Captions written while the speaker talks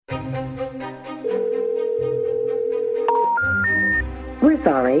We're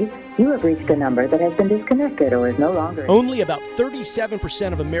sorry. You have reached a number that has been disconnected or is no longer... Only about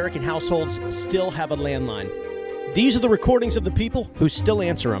 37% of American households still have a landline. These are the recordings of the people who still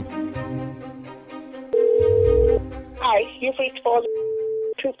answer them. Hi, you've reached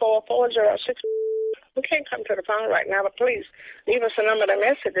 24406. We can't come to the phone right now, but please leave us a number and a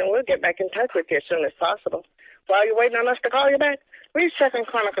message, and we'll get back in touch with you as soon as possible. While you're waiting on us to call you back, read 2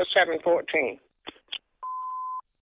 Chronicles 7:14.